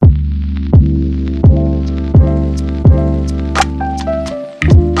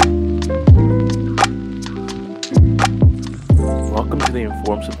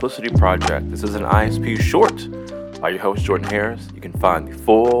Home Simplicity Project. This is an ISP short by your host, Jordan Harris. You can find the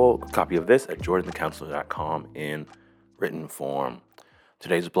full copy of this at jordanthecounselor.com in written form.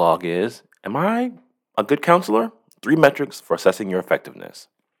 Today's blog is, Am I a good counselor? 3 metrics for assessing your effectiveness.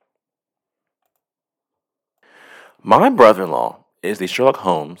 My brother-in-law is the Sherlock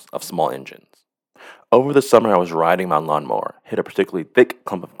Holmes of small engines. Over the summer, I was riding my lawnmower, hit a particularly thick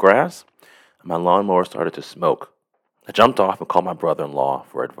clump of grass, and my lawnmower started to smoke. I jumped off and called my brother-in-law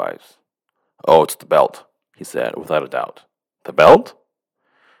for advice. "Oh, it's the belt," he said, without a doubt. "The belt?"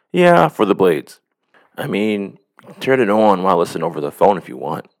 "Yeah, for the blades." "I mean, you can turn it on while I listen over the phone if you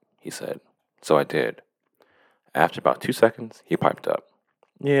want," he said. So I did. After about 2 seconds, he piped up.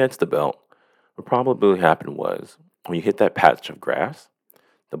 "Yeah, it's the belt. What probably happened was, when you hit that patch of grass,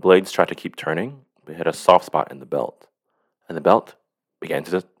 the blades tried to keep turning, but hit a soft spot in the belt, and the belt began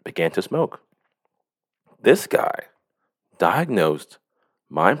to smoke." This guy diagnosed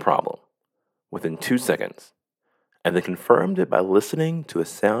my problem within 2 seconds and then confirmed it by listening to the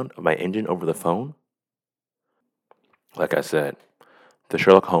sound of my engine over the phone. Like I said, the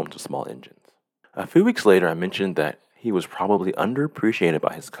Sherlock Holmes of small engines. A few weeks later, I mentioned that he was probably underappreciated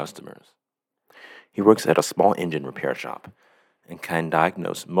by his customers. He works at a small engine repair shop and can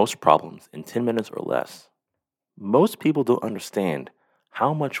diagnose most problems in 10 minutes or less. Most people don't understand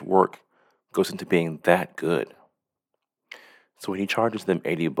how much work goes into being that good. So when he charges them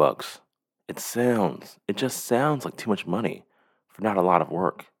 $80, it just sounds like too much money for not a lot of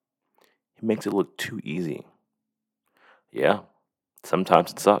work. He makes it look too easy. Yeah,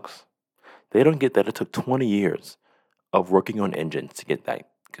 sometimes it sucks. They don't get that it took 20 years of working on engines to get that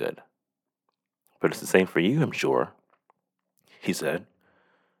good. But it's the same for you, I'm sure. He said,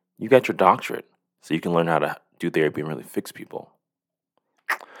 "You got your doctorate, so you can learn how to do therapy and really fix people."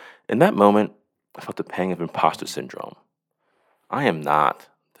 In that moment, I felt the pang of imposter syndrome. I am not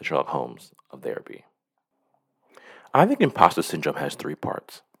the Sherlock Holmes of therapy. I think imposter syndrome has 3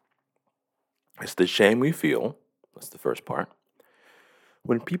 parts. It's the shame we feel. That's the first part.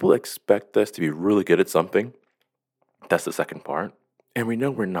 When people expect us to be really good at something, that's the second part. And we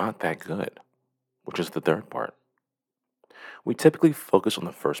know we're not that good, which is the third part. We typically focus on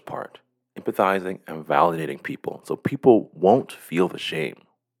the first part, empathizing and validating people, so people won't feel the shame.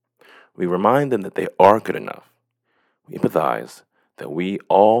 We remind them that they are good enough. We empathize that we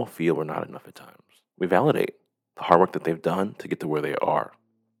all feel we're not enough at times. We validate the hard work that they've done to get to where they are.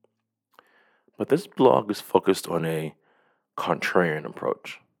 But this blog is focused on a contrarian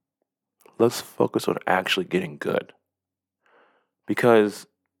approach. Let's focus on actually getting good. Because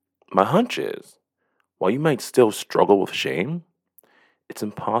my hunch is, while you might still struggle with shame, it's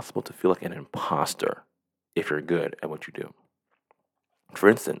impossible to feel like an imposter if you're good at what you do. For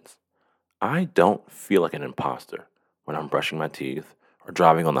instance, I don't feel like an imposter when I'm brushing my teeth or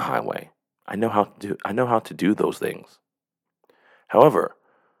driving on the highway. I know how to do those things. However,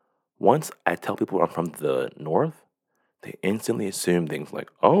 once I tell people I'm from the north, they instantly assume things like,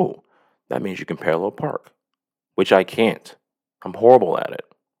 "Oh, that means you can parallel park," which I can't. I'm horrible at it.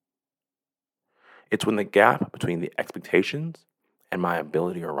 It's when the gap between the expectations and my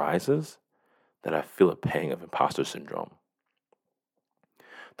ability arises that I feel a pang of imposter syndrome.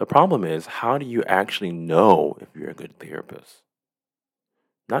 The problem is, how do you actually know if you're a good therapist?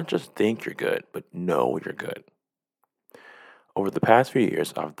 Not just think you're good, but know you're good. Over the past few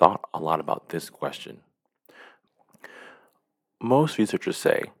years, I've thought a lot about this question. Most researchers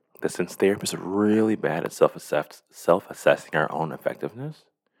say that since therapists are really bad at self-assessing our own effectiveness,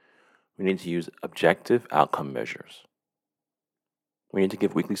 we need to use objective outcome measures. We need to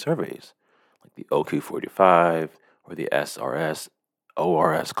give weekly surveys, like the OQ45 or the SRS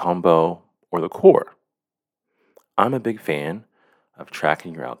ORS combo or the core. I'm a big fan of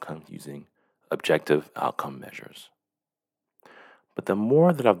tracking your outcomes using objective outcome measures. But the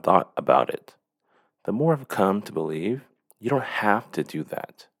more that I've thought about it, the more I've come to believe you don't have to do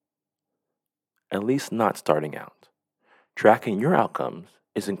that. At least not starting out. Tracking your outcomes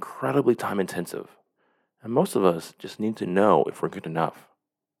is incredibly time intensive, and most of us just need to know if we're good enough.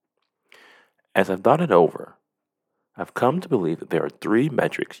 As I've thought it over, I've come to believe that there are 3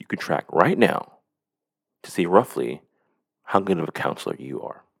 metrics you can track right now to see roughly how good of a counselor you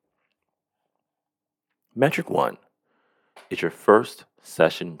are. Metric 1 is your first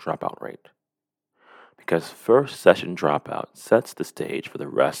session dropout rate, because first session dropout sets the stage for the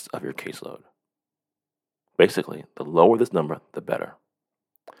rest of your caseload. Basically, the lower this number, the better.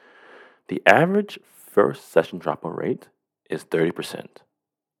 The average first session dropout rate is 30%.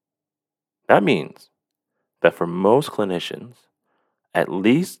 That means that for most clinicians, at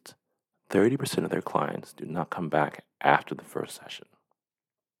least 30% of their clients do not come back after the first session.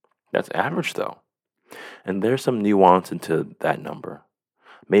 That's average, though. And there's some nuance into that number.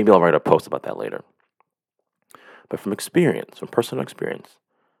 Maybe I'll write a post about that later. But from experience, from personal experience,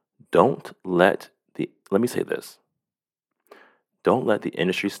 let me say this, don't let the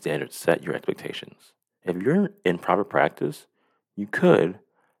industry standards set your expectations. If you're in private practice, you could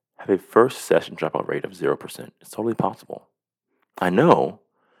have a first session dropout rate of 0%. It's totally possible. I know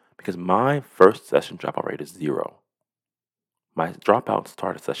because my first session dropout rate is 0. My dropouts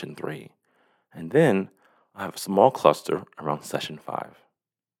start at session 3, and then I have a small cluster around session 5.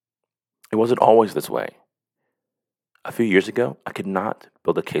 It wasn't always this way. A few years ago, I could not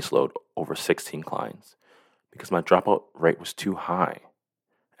build a caseload over 16 clients because my dropout rate was too high.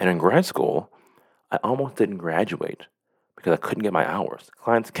 And in grad school, I almost didn't graduate because I couldn't get my hours.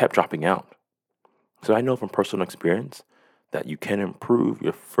 Clients kept dropping out. So I know from personal experience that you can improve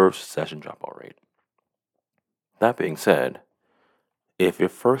your first session dropout rate. That being said, if your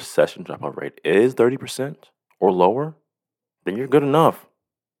first session dropout rate is 30% or lower, then you're good enough.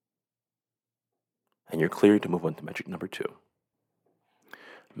 And you're clear to move on to metric number 2.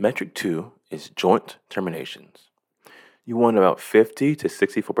 Metric 2 is joint terminations. You want about 50 to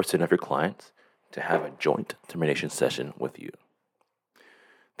 64% of your clients to have a joint termination session with you.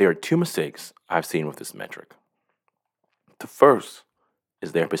 There are 2 mistakes I've seen with this metric. The first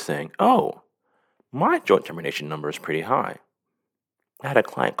is therapist saying, "Oh, my joint termination number is pretty high." I had a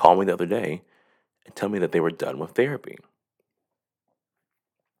client call me the other day and tell me that they were done with therapy.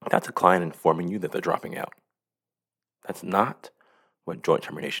 That's a client informing you that they're dropping out. That's not what joint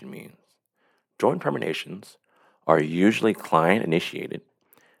termination means. Joint terminations are usually client initiated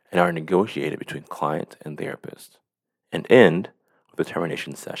and are negotiated between client and therapist and end with a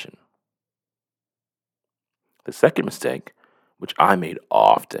termination session. The second mistake, which I made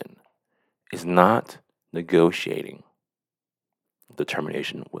often, is not negotiating the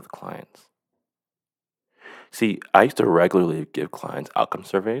termination with clients. See, I used to regularly give clients outcome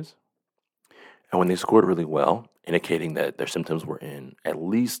surveys, and when they scored really well, indicating that their symptoms were in at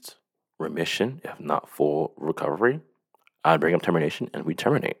least remission, if not full recovery, I'd bring up termination and we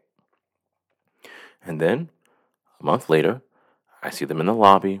terminate. And then, a month later, I see them in the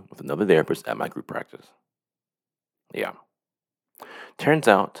lobby with another therapist at my group practice. Yeah. Turns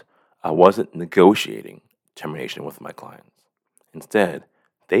out I wasn't negotiating termination with my clients. Instead,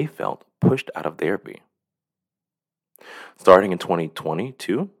 they felt pushed out of therapy. Starting in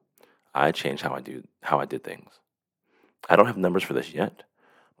 2022, I changed how I did things. I don't have numbers for this yet,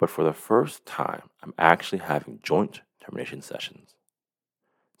 but for the first time, I'm actually having joint termination sessions.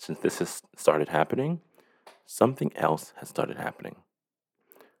 Since this has started happening, something else has started happening.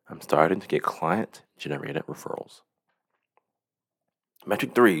 I'm starting to get client-generated referrals.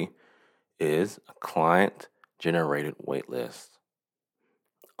 Metric 3 is a client-generated waitlist.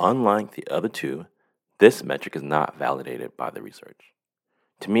 Unlike the other 2, this metric is not validated by the research.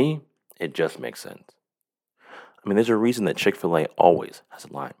 To me, it just makes sense. I mean, there's a reason that Chick-fil-A always has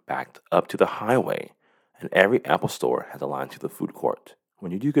a line backed up to the highway, and every Apple store has a line to the food court.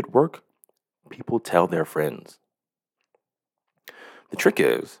 When you do good work, people tell their friends. The trick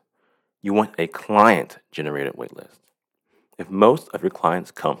is, you want a client-generated waitlist. If most of your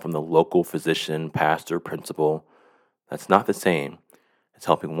clients come from the local physician, pastor, principal, that's not the same as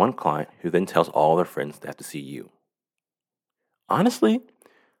helping one client who then tells all their friends they have to see you. Honestly,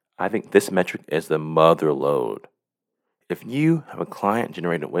 I think this metric is the mother lode. If you have a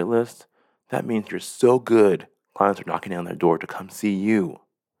client-generated waitlist, that means you're so good, clients are knocking down their door to come see you.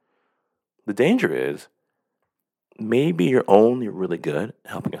 The danger is, maybe you're only really good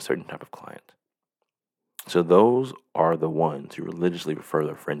at helping a certain type of client. So those are the ones who religiously refer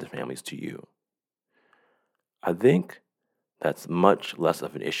their friends and families to you. I think that's much less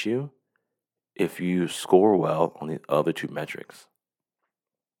of an issue if you score well on the other 2 metrics.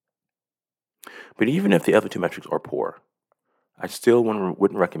 But even if the other 2 metrics are poor, I still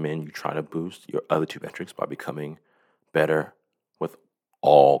wouldn't recommend you try to boost your other 2 metrics by becoming better with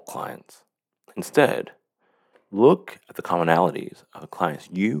all clients. Instead, look at the commonalities of the clients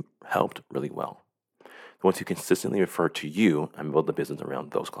you helped really well, the ones who consistently refer to you, and build the business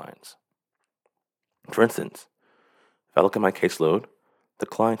around those clients. For instance, if I look at my caseload, the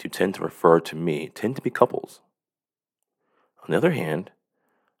clients who tend to refer to me tend to be couples. On the other hand,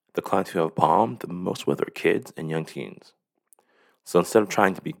 the clients who have bombed the most with are kids and young teens. So instead of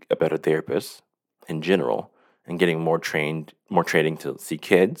trying to be a better therapist in general and getting more training to see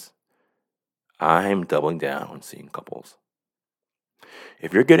kids, I'm doubling down on seeing couples.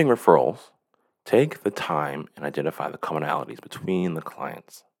 If you're getting referrals, take the time and identify the commonalities between the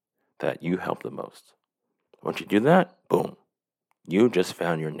clients that you help the most. Once you do that, boom, you just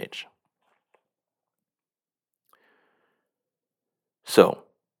found your niche. So,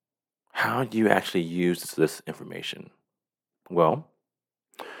 how do you actually use this information? Well,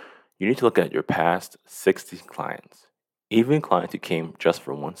 you need to look at your past 60 clients, even clients who came just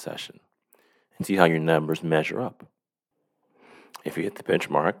for one session, and see how your numbers measure up. If you hit the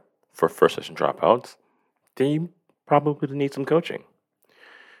benchmark for first session dropouts, then you probably need some coaching.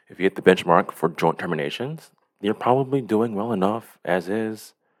 If you hit the benchmark for joint terminations, you're probably doing well enough as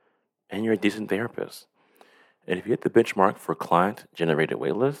is, and you're a decent therapist. And if you hit the benchmark for client generated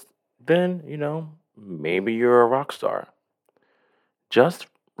waitlist, then, maybe you're a rock star. Just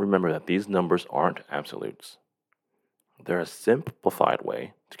remember that these numbers aren't absolutes. They're a simplified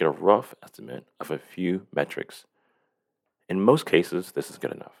way to get a rough estimate of a few metrics. In most cases, this is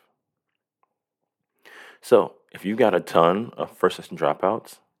good enough. So, if you got a ton of first session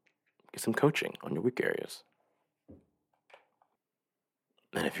dropouts, get some coaching on your weak areas.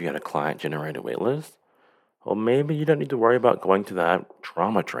 And if you got a client generated waitlist, well, maybe you don't need to worry about going to that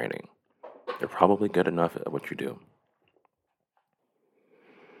trauma training. You're probably good enough at what you do.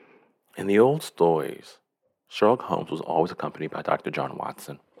 In the old stories, Sherlock Holmes was always accompanied by Dr. John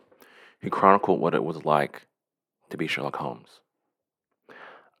Watson, who chronicled what it was like to be Sherlock Holmes.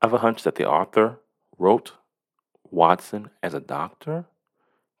 I have a hunch that the author wrote Watson as a doctor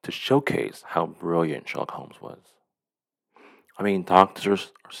to showcase how brilliant Sherlock Holmes was. I mean,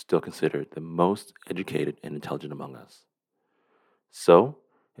 doctors are still considered the most educated and intelligent among us. So,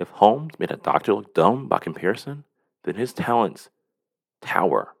 if Holmes made a doctor look dumb by comparison, then his talents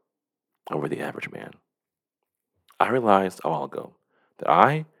tower over the average man. I realized a while ago that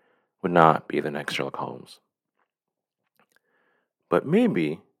I would not be the next Sherlock Holmes, but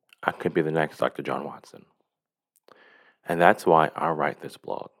maybe I could be the next Dr. John Watson. And that's why I write this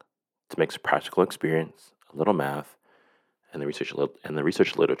blog, to mix practical experience, a little math, and the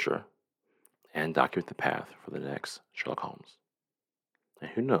research literature, and document the path for the next Sherlock Holmes. And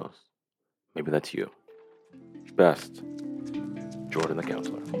who knows, maybe that's you. Best, Jordan the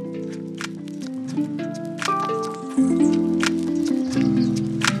Counselor.